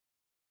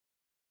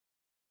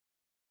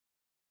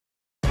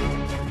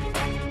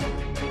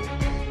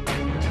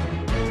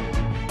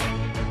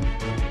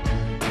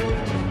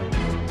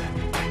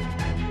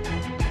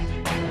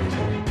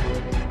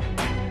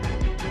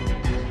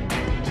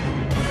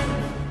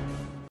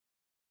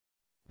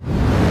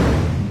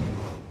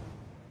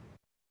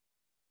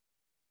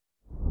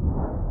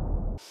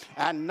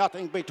and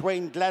nothing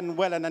between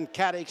Glenwillan and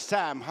Carrick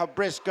Sam. How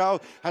Briscoe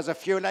has a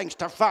few lengths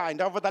to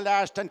find over the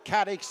last, and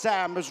Carrick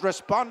Sam is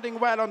responding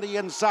well on the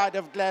inside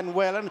of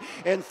Glenwillan.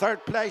 In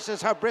third place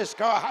is How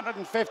Briscoe,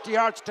 150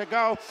 yards to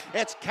go.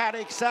 It's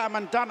Carrick Sam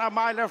and Donna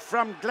Myler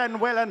from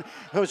Glenwillan,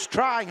 who's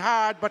trying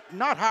hard but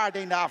not hard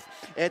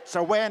enough. It's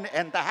a win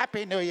in the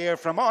Happy New Year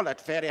from all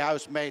at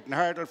Fairyhouse Maiden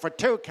Hurdle for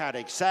 2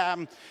 Carrick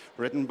Sam,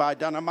 ridden by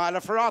Donna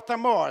Myler for Arthur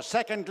Moore.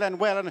 Second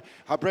Glenwillan,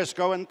 How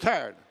Briscoe in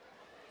third.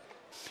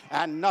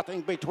 And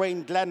nothing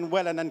between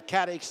Glenwillan and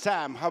Carrick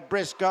Sam. How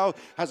Briscoe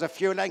has a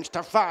few lengths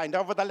to find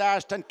over the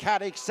last, and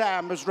Carrick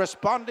Sam is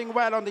responding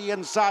well on the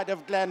inside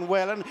of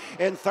Glenwillan.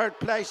 In third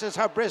place is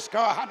How Briscoe,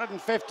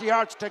 150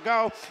 yards to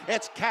go.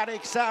 It's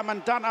Carrick Sam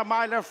and Donna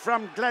Myler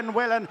from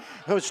Glenwillan,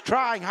 who's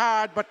trying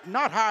hard but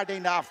not hard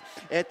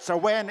enough. It's a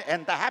win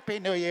in the Happy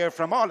New Year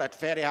from all at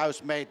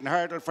Fairyhouse Maiden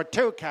Hurdle for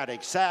 2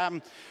 Carrick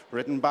Sam,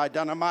 ridden by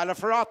Donna Myler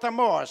for Arthur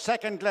Moore.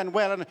 Second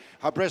Glenwillan,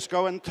 How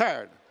Briscoe in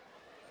third.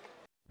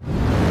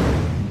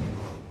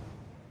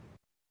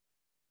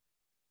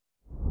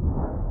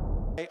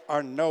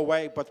 Or no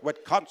way, but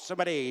with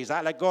consummate ease,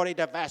 Allegory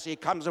Devassi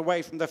comes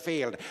away from the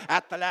field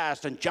at the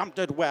last and jumped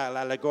it well.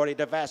 Allegory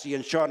Devassi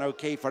and Sean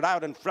O'Keefe are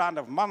out in front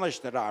of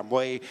Monastir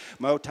Armway.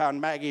 Motown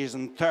Maggie's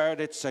in third.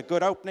 It's a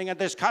good opening in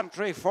this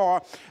country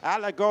for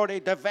Allegory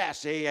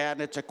Devassi,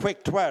 and it's a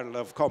quick twirl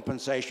of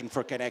compensation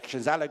for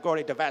connections.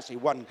 Allegory Devassi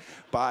won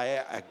by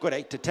a good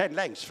 8 to 10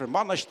 lengths from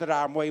Monastir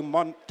Armway,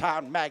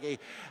 Motown Maggie,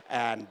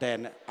 and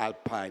then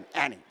Alpine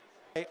Annie.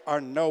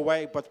 Or no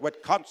way, but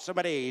with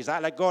consummate ease,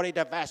 Allegory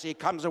Devassi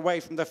comes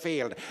away from the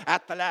field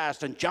at the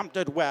last and jumped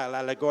it well.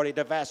 Allegory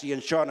Devassi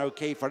and Sean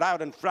O'Keefe are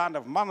out in front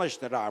of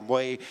Monastir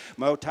Armway.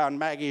 Motown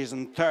Maggie's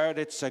in third.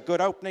 It's a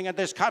good opening in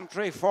this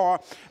country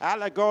for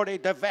Allegory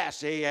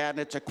Devassi, and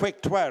it's a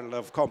quick twirl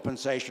of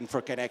compensation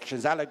for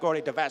connections.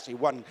 Allegory Devassi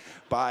won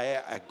by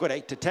a good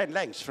 8 to 10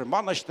 lengths from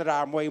Monastir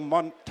Armway,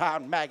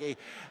 Motown Maggie,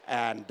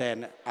 and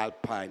then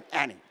Alpine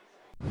Annie.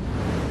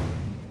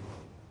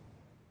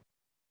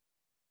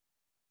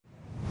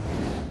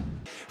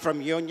 From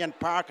Union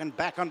Park and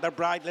back on the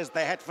bridle as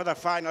they head for the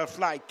final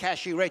flight.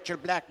 Cashy, Rachel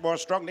Blackmore,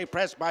 strongly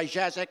pressed by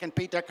Jacek and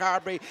Peter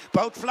Carberry.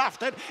 Both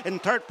fluffed it. In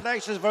third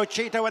place is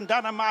Vochito and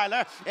Donna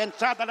Myler.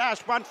 Inside the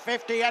last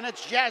 150, and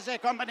it's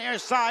Jacek on the near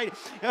side,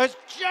 who's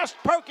just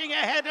poking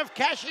ahead of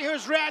Cashy,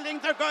 who's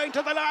railing. They're going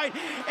to the line.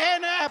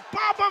 In a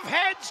bob of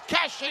heads,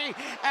 Cashy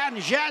and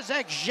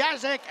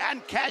Jacek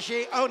and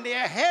Cashy. Only a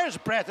hair's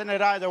breadth in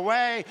it either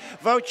way.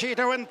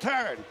 Vochito in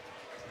third.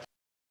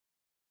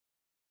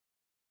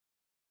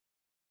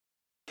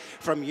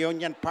 From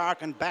Union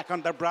Park and back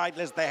on the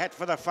bridle as they head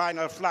for the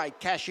final flight.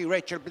 Cashy,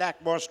 Rachel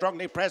Blackmore,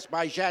 strongly pressed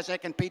by Jacek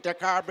and Peter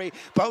Carberry.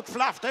 Both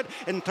fluffed it.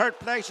 In third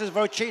place is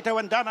Vochito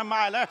and Donna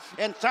Myler.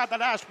 Inside the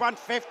last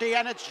 150,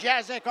 and it's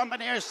Jacek on the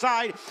near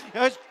side,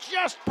 who's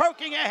just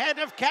poking ahead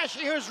of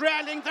Cashy, who's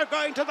railing. They're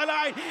going to the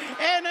line.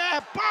 In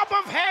a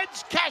bob of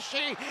heads,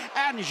 Cashy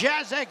and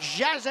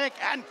Jacek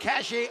and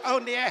Cashy.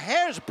 Only a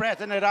hair's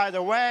breadth in it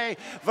either way.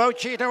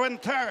 Vochito in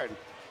third.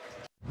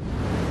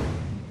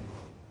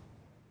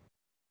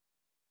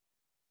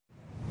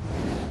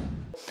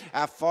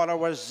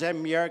 Followers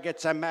Zim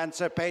Jurgits,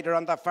 Emancipator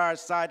on the far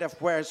side of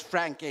Where's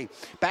Frankie.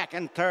 Back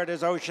in third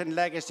is Ocean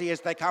Legacy as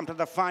they come to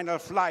the final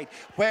flight.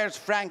 Where's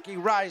Frankie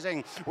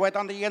rising with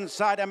on the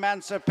inside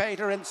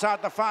Emancipator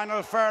inside the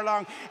final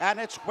furlong, and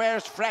it's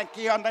Where's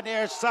Frankie on the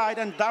near side,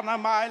 and Donna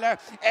Myler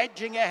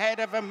edging ahead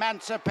of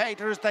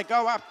Emancipator as they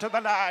go up to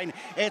the line.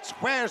 It's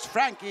Where's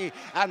Frankie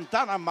and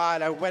Donna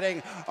Myler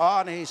winning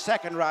on his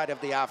second ride of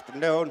the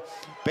afternoon,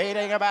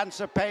 beating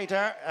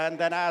Emancipator, and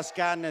then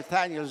Ascan,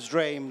 Nathaniel's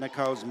Dream,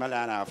 Nicole's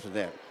Milan after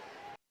them.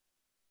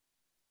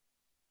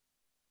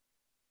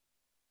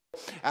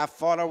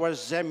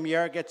 Followers Zim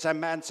Jurgits,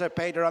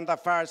 Emancipator on the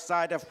far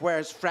side of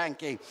Where's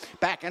Frankie.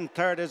 Back in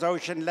third is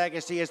Ocean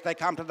Legacy as they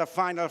come to the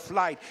final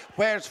flight.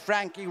 Where's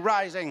Frankie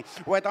rising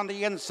with on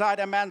the inside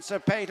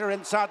Emancipator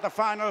inside the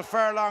final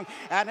furlong,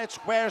 and it's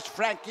Where's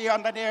Frankie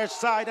on the near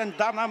side, and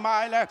Donna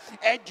Myler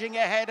edging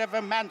ahead of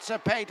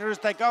Emancipator as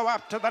they go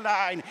up to the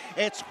line.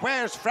 It's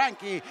Where's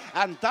Frankie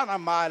and Donna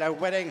Myler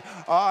winning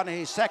on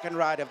his second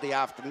ride of the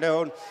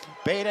afternoon,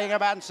 beating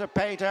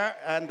Emancipator,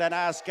 and then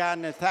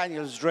Ascan,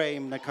 Nathaniel's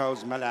Dream,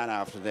 Nicole's Milan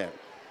after them.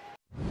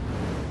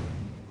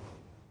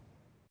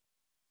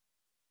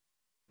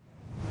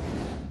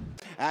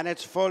 And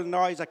it's full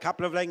noise, a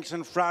couple of lengths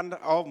in front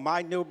of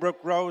My Newbrook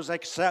Rose,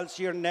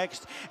 Excelsior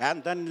next,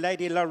 and then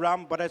Lady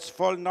Larum, but it's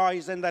full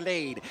noise in the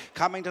lead.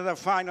 Coming to the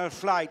final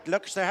flight,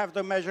 looks to have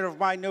the measure of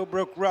My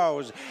Newbrook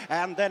Rose,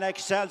 and then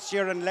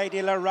Excelsior and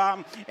Lady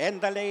Larum in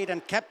the lead,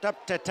 and kept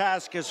up to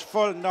task is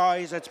full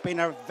noise. It's been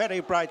a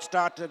very bright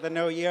start to the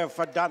new year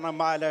for Donna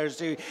Myler,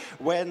 who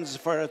wins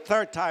for a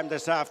third time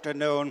this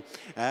afternoon,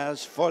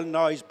 as full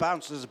noise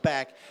bounces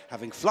back,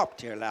 having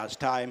flopped here last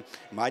time.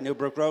 My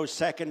Newbrook Rose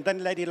second,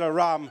 then Lady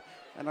Larum,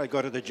 and I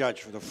go to the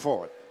judge for the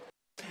fourth.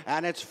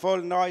 And it's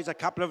full noise, a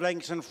couple of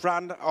lengths in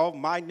front of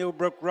My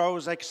Newbrook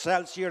Rose,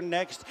 Excelsior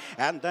next,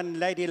 and then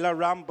Lady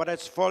Laram, but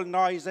it's full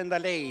noise in the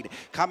lead.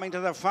 Coming to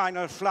the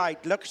final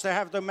flight, looks to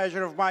have the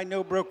measure of My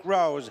Newbrook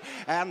Rose,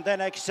 and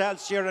then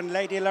Excelsior and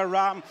Lady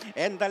Laram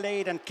in the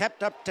lead, and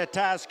kept up to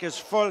task is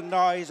full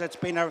noise. It's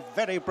been a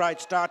very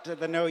bright start to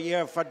the new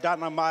year for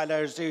Donna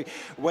Milers, who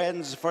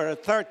wins for a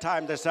third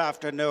time this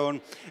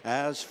afternoon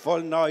as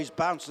full noise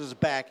bounces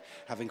back,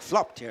 having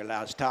flopped here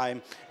last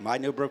time. My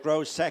Newbrook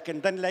Rose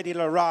second, then Lady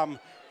Laram,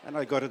 and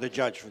I go to the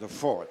judge for the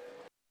fourth.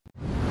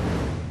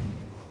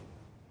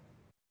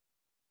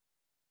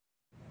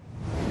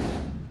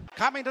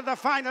 Coming to the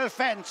final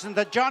fence in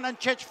the John and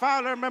Chich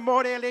Fowler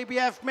Memorial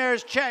EBF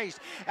Mares Chase,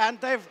 and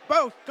they've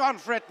both gone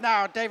for it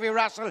now. Davy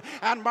Russell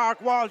and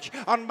Mark Walsh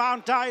on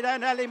Mount Ida,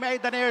 and Ellie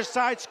made the near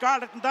side.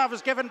 Scarlet and Dove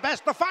is given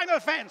best. The final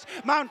fence,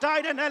 Mount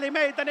Ida and Ellie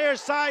made the near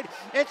side.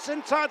 It's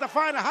inside the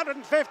final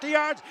 150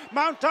 yards.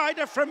 Mount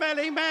Ida from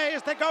Ellie May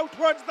as they go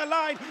towards the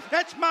line.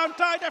 It's Mount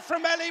Ida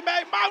from Ellie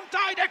May. Mount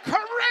Ida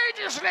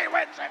courageously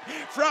wins it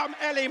from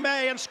Ellie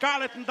May, and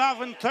Scarlet and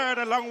Dove in third,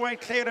 a long way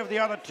clear of the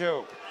other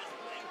two.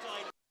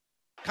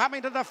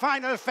 Coming to the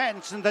final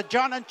fence in the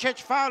John and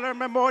Chich Fowler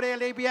Memorial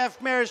EBF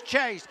Mares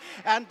Chase,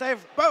 and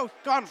they've both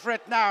gone for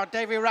it now.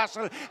 Davy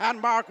Russell and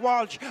Mark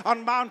Walsh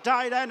on Mount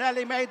Ida, and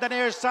Ellie made the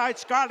near side.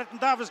 Scarlet and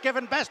Dove is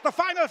given best. The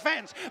final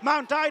fence,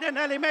 Mount Ida and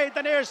Ellie made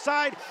the near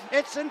side.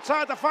 It's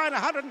inside the final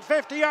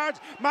 150 yards.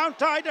 Mount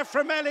Ida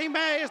from Ellie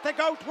May as they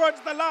go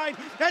towards the line.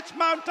 It's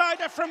Mount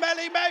Ida from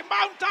Ellie May.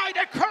 Mount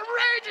Ida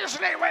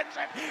courageously wins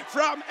it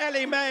from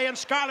Ellie May, and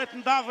Scarlet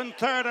and Dove in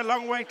third, a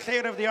long way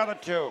clear of the other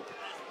two.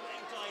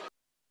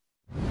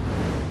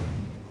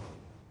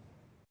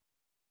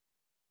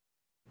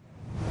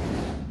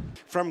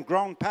 From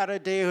Grand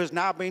Paradis, who's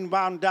now been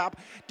wound up,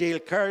 Deal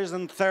Kerr's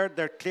in third.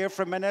 They're clear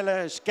from Manila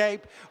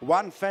Escape.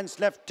 One fence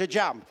left to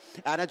jump,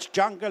 and it's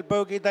Jungle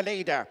Boogie, the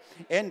leader.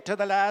 Into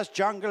the last,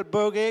 Jungle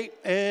Boogie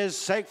is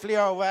safely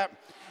over.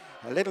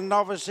 A little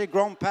novice,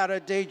 Grand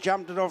Paradis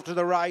jumped it off to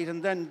the right,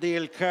 and then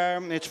Deal Kerr.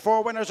 It's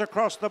four winners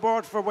across the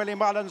board for Willie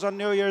Mullins on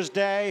New Year's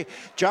Day.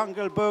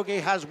 Jungle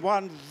Boogie has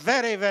won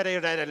very, very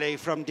readily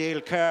from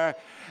Deal Kerr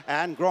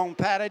and Grand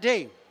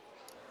Paradis.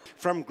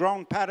 From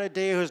Grand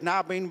Paradis, who's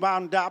now been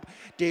wound up,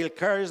 Deal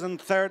Kerr's in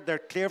third. They're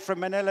clear from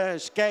Manila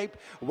Escape.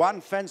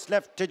 One fence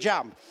left to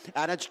jump,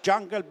 and it's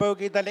Jungle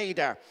Boogie, the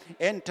leader.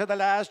 Into the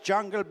last,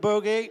 Jungle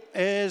Boogie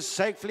is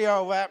safely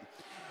over.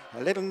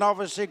 A little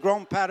novice,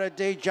 Grand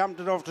Paradis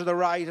jumped it off to the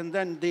right, and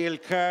then Deal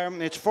Kerr.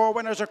 It's four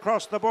winners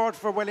across the board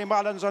for Willie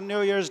Mullins on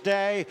New Year's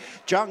Day.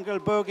 Jungle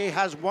Boogie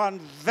has won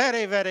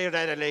very, very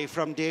readily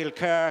from Deal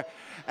Kerr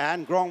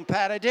and Grand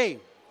Paradis.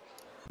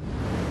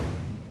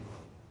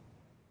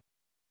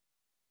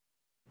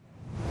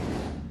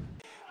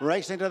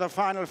 Racing to the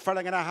final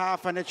furlong and a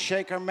half, and it's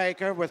Shaker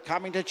Maker with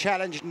coming to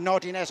challenge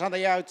Naughtiness on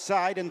the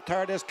outside. In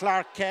third is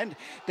Clark Kent.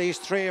 These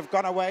three have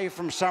gone away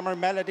from Summer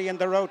Melody and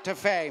the Road to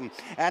Fame.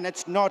 And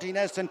it's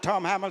Naughtiness and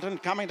Tom Hamilton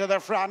coming to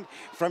the front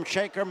from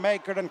Shaker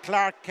Maker and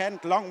Clark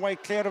Kent. Long way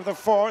clear of the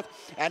fourth.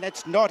 And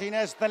it's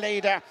Naughtiness, the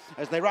leader,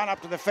 as they run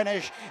up to the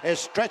finish, is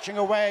stretching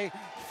away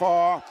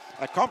for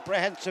a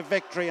comprehensive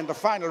victory in the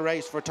final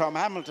race for Tom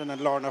Hamilton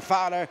and Lorna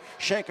Fowler.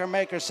 Shaker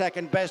Maker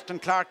second best,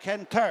 and Clark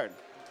Kent third.